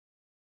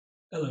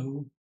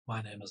Hello,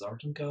 my name is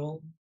Artem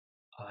Koval.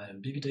 I am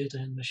Big Data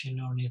and Machine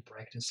Learning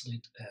Practice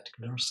Lead at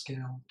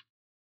ClearScale,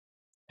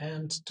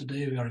 and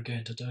today we are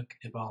going to talk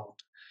about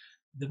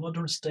the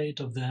modern state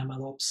of the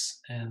MLOps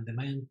and the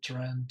main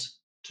trend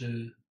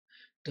to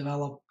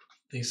develop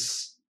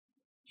this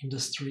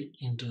industry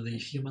into the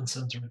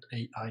human-centered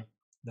AI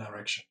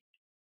direction.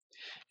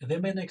 The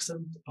main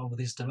extent of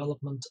this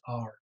development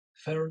are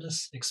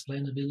fairness,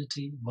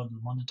 explainability, model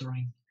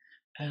monitoring,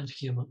 and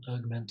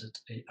human-augmented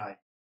AI.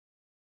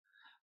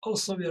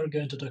 Also, we are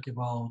going to talk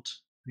about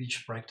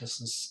which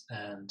practices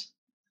and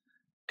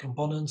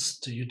components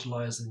to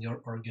utilize in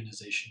your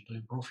organization to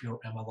improve your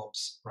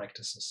MLOps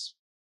practices.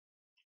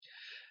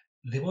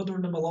 The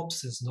modern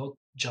MLOps is not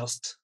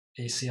just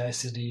a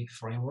CI/CD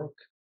framework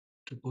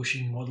to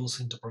pushing models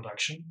into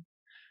production.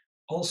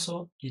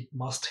 Also, it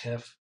must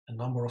have a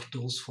number of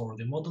tools for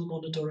the model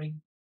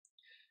monitoring,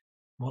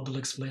 model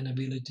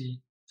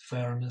explainability,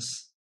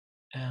 fairness,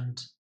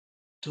 and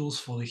tools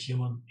for the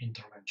human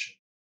intervention.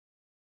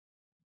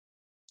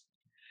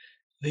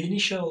 The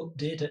initial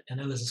data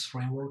analysis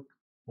framework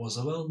was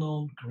a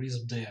well-known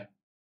crisp DM,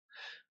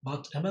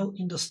 but ML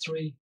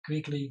industry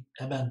quickly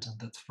abandoned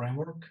that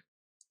framework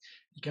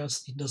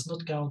because it does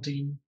not count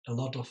in a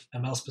lot of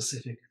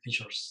ML-specific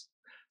features,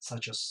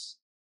 such as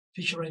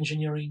feature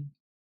engineering,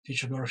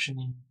 feature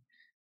versioning,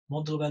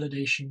 model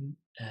validation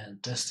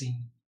and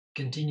testing,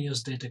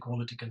 continuous data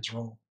quality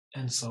control,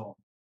 and so on.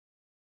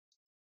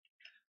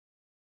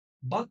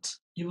 But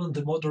even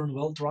the modern,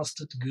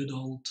 well-trusted, good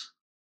old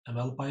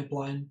ML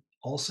pipeline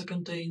also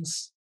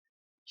contains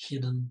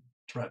hidden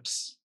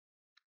traps.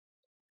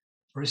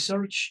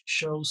 Research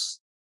shows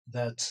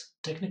that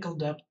technical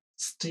debt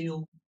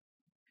still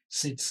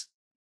sits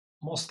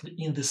mostly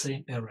in the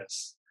same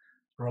areas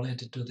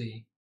related to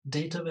the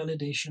data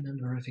validation and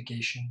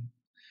verification,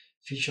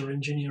 feature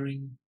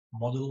engineering,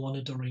 model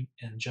monitoring,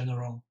 and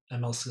general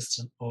ML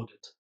system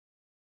audit.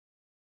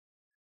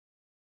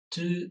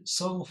 To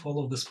solve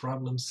all of these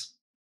problems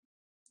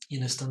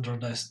in a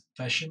standardized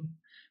fashion,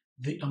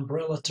 the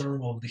umbrella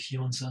term of the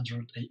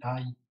human-centered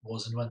AI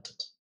was invented.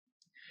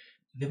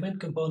 The main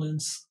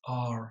components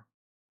are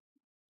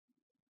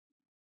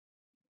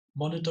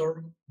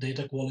monitor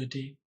data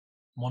quality,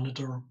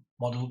 monitor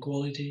model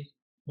quality,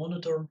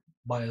 monitor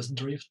bias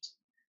drift,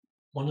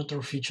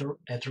 monitor feature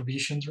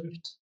attribution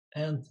drift,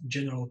 and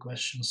general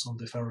questions on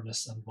the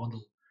fairness and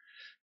model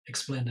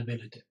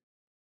explainability.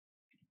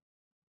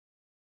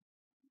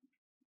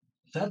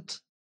 That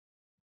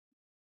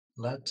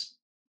led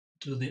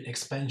to the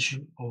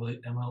expansion of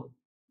the ML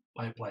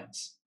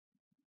pipelines.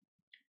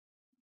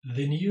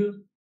 The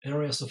new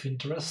areas of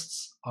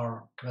interests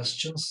are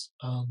questions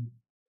on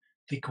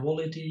the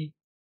quality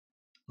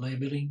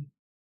labeling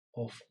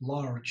of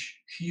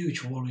large, huge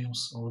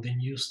volumes of the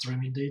new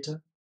streaming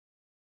data,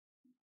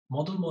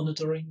 model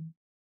monitoring,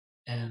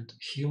 and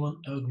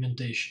human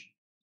augmentation,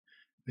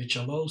 which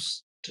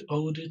allows to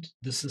audit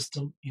the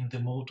system in the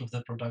mode of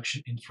the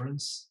production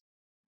inference,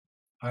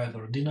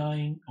 either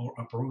denying or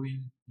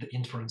approving the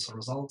inference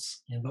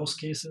results in those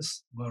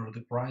cases where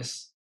the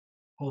price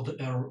of the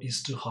error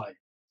is too high,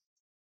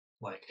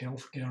 like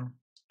healthcare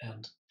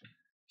and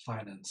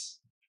finance.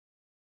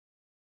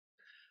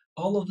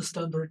 All of the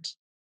standard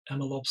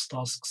MLOps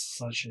tasks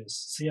such as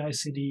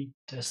CI/CD,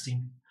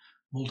 testing,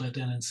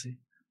 multi-tenancy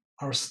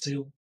are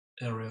still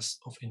areas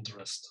of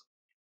interest.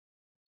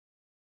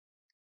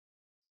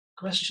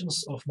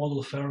 Questions of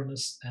model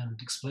fairness and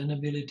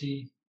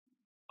explainability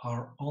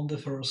are on the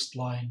first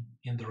line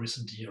in the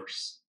recent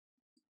years.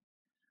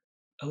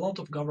 A lot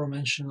of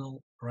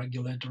governmental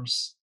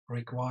regulators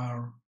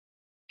require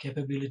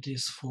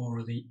capabilities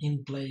for the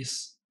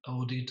in-place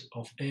audit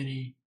of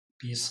any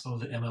piece of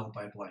the ML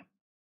pipeline.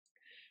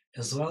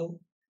 As well,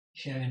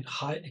 having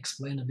high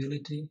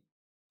explainability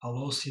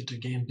allows you to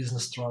gain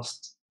business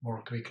trust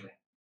more quickly.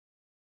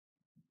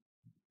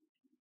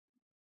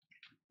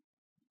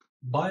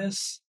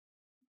 Bias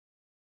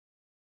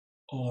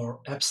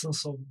or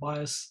absence of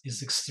bias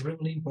is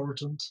extremely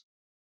important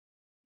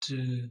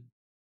to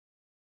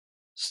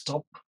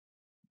stop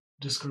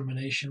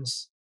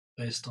discriminations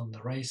based on the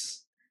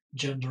race,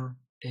 gender,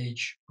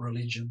 age,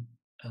 religion,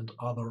 and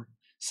other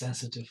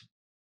sensitive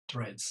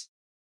traits.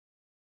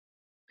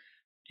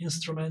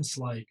 Instruments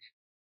like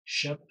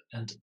SHEP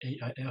and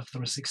AIF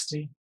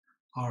 360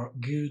 are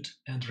good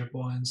entry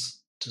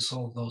points to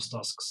solve those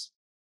tasks.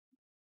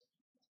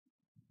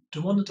 To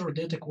monitor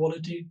data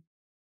quality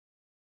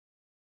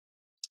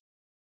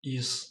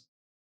is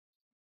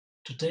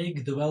to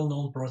take the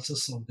well-known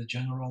process of the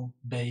general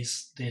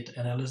base data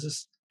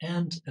analysis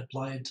and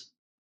apply it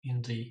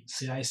in the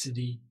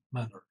CI/CD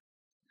manner.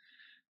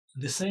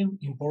 The same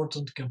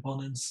important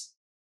components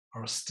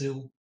are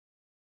still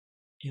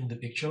in the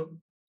picture,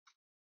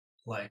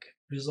 like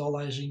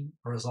visualizing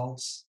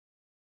results,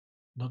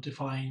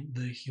 notifying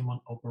the human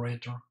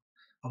operator,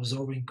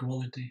 observing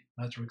quality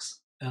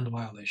metrics and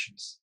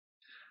violations.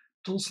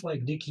 Tools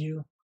like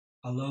DQ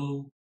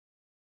allow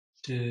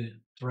to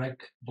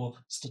track both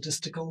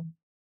statistical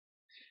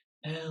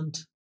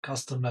and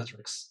custom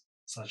metrics,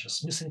 such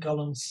as missing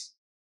columns,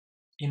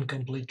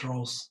 incomplete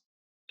rows,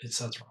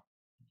 etc.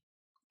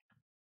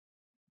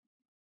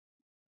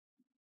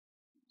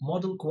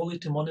 Model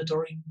quality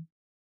monitoring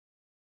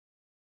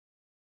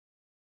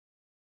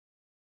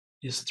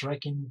is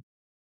tracking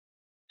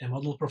a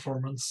model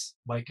performance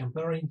by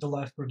comparing the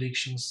live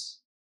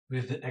predictions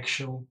with the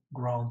actual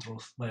ground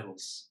truth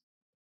levels.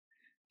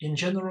 In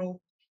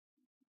general,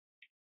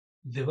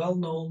 the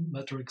well-known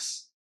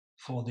metrics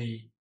for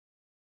the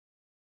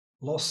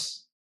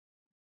loss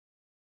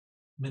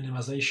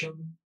minimization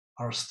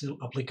are still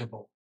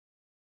applicable,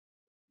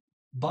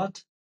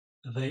 but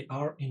they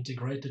are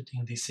integrated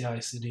in the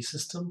CI/CD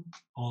system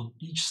on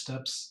each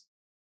steps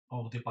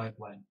of the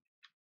pipeline.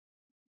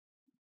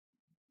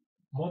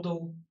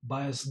 Model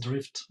bias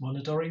drift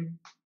monitoring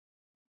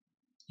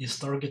is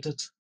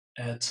targeted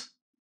at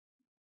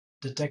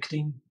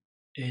detecting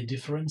a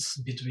difference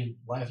between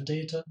live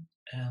data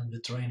and the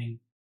training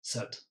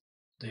set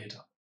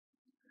data.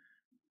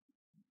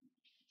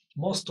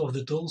 Most of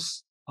the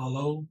tools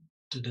allow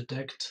to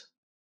detect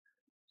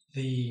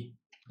the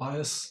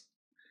bias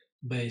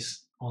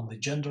based on the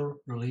gender,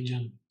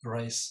 religion,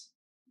 race,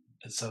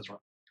 etc.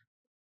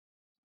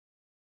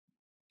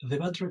 The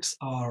metrics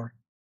are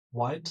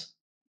wide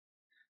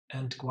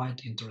and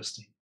quite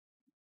interesting.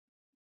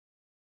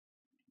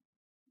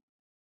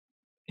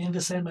 In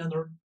the same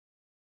manner,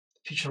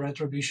 feature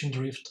attribution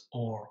drift,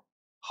 or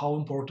how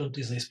important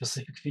is a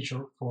specific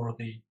feature for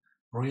the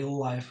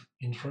real-life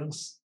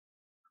inference,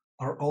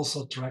 are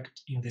also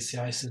tracked in the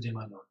CI/CD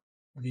manner.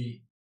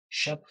 The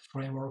SHAP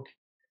framework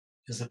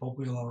is a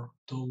popular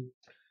tool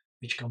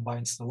which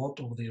combines a lot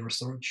of the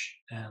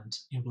research and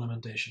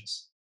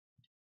implementations.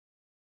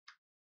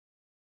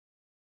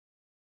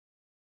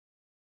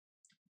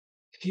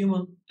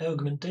 Human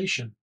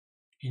augmentation,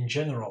 in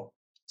general,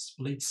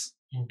 splits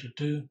into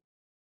two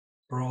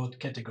broad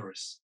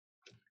categories.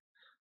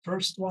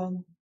 First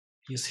one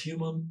is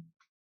human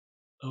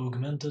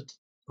augmented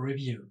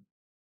review.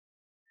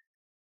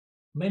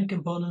 Main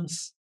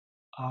components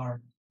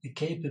are the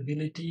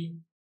capability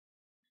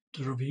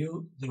to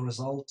review the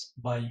result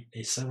by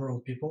several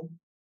people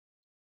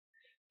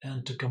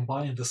and to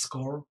combine the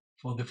score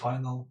for the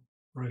final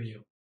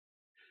review.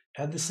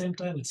 At the same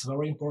time, it's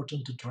very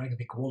important to track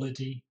the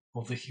quality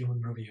of the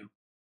human review.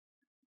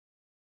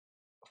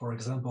 For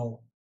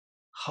example,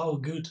 how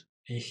good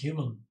a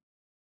human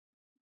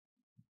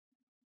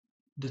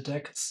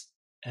detects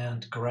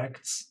and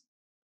corrects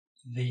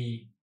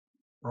the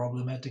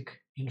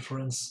problematic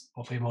inference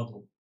of a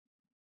model.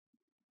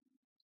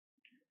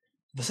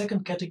 The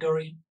second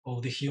category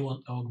of the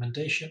human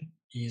augmentation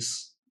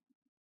is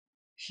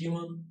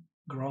human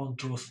ground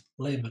truth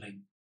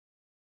labeling,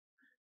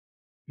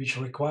 which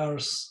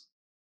requires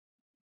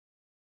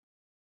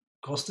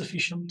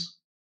cost-efficient,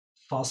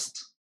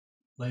 fast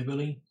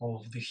labeling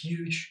of the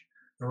huge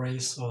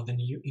arrays of the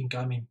new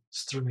incoming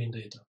streaming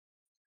data.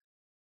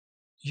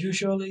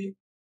 Usually,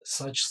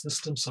 such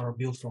systems are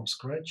built from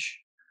scratch,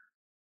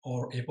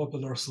 or a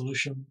popular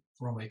solution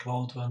from a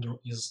cloud vendor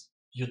is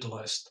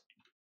utilized.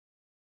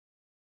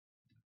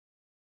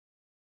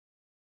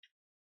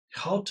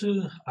 How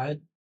to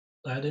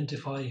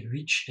identify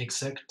which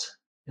exact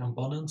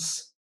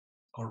components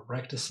or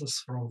practices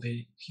from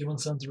the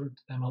human-centered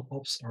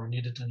MLOps are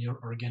needed in your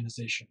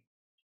organization?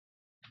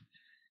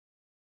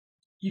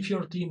 If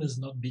your team is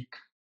not big,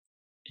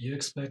 you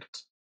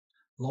expect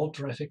low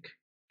traffic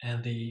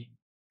and the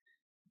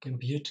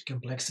compute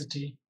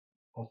complexity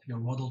of your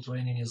model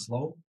training is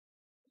low,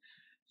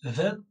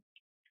 then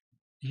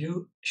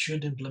you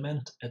should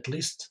implement at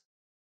least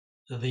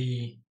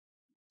the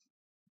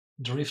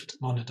drift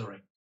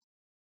monitoring.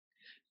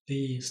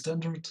 The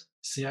standard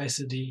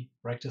CI/CD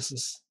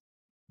practices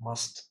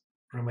must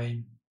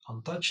remain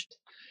untouched,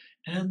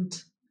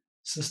 and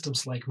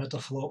systems like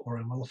Metaflow or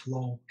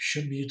MLflow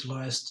should be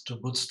utilized to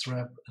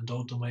bootstrap and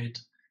automate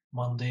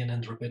mundane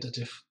and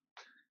repetitive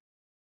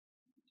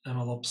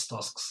MLOps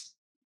tasks.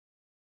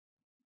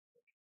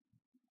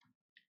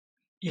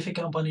 If a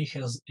company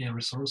has a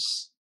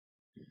resource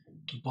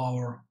to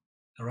power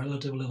a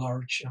relatively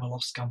large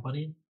MLOps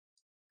company,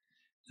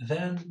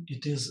 then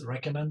it is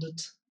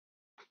recommended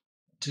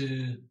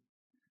to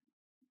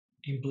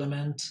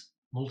implement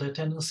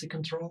multi-tenancy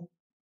control,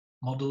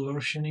 model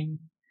versioning,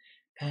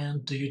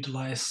 and to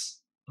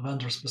utilize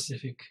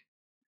vendor-specific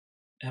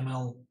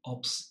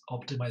MLOps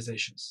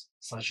optimizations,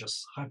 such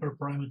as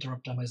hyperparameter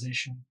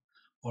optimization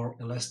or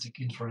elastic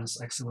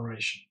inference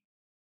acceleration.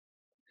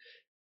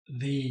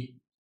 The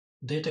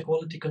data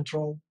quality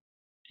control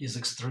is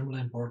extremely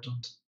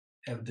important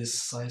at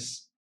this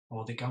size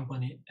of the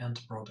company and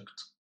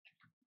product.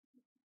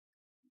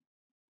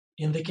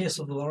 In the case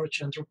of a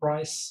large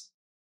enterprise,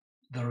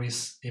 there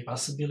is a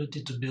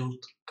possibility to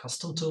build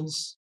custom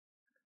tools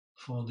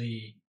for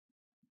the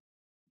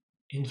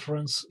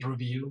inference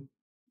review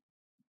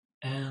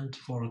and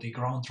for the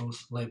ground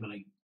truth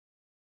labeling.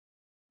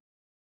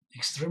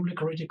 Extremely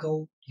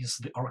critical is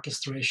the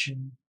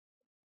orchestration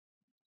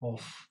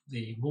of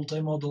the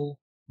multi-model,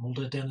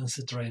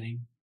 multi-tenancy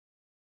training,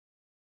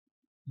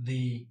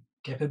 the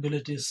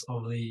capabilities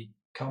of the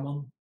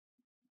common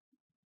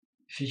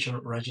feature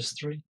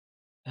registry,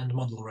 and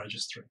model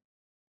registry.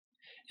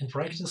 In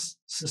practice,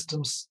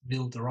 systems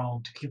built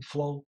around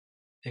Kubeflow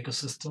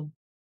ecosystem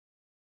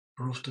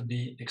prove to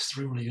be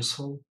extremely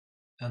useful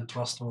and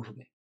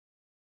trustworthy.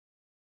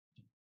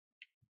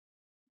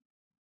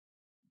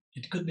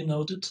 It could be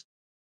noted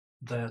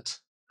that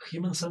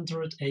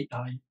human-centered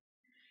AI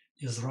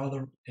is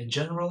rather a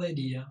general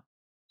idea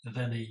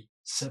than a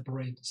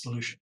separate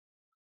solution.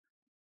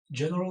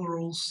 General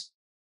rules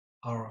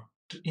are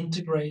to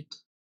integrate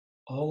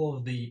all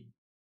of the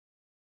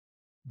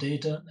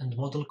data and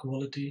model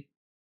quality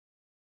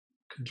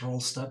control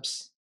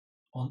steps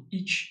on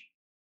each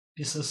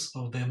pieces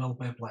of the ML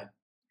pipeline,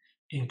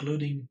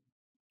 including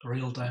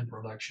real-time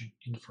production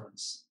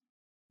inference.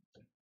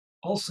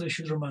 Also, you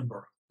should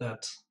remember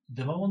that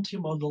the moment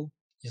your model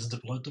is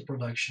deployed to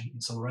production,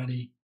 it's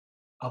already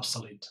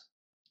obsolete.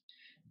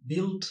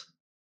 Build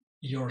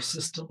your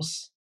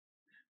systems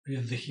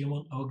with the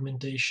human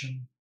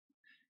augmentation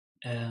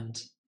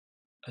and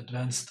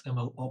advanced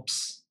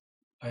MLOps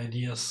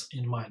ideas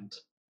in mind.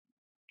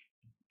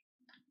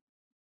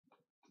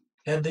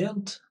 At the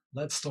end,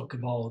 let's talk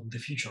about the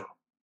future.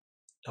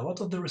 A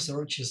lot of the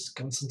research is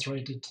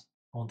concentrated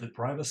on the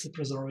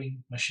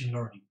privacy-preserving machine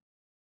learning.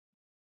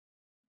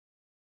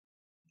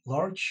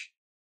 Large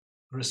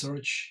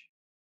research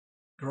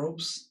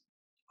groups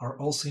are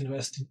also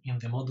investing in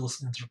the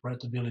model's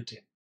interpretability.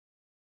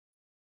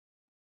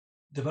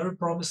 The very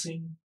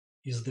promising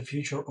is the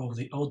future of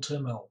the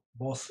AutoML,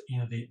 both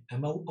in the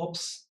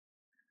MLOps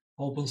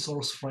open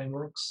source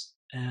frameworks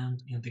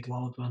and in the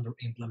cloud vendor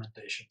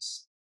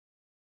implementations.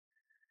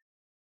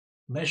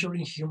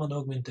 Measuring human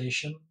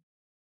augmentation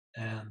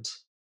and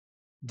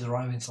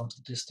deriving some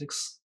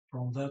statistics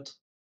from that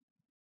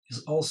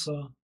is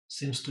also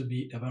seems to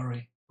be a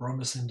very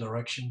promising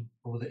direction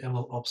for the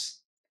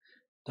MLOps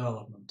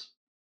development.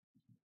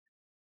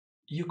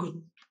 You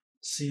could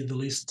see the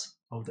list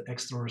of the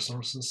extra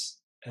resources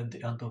at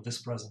the end of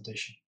this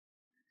presentation.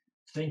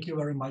 Thank you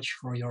very much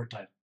for your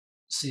time.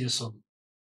 See you soon.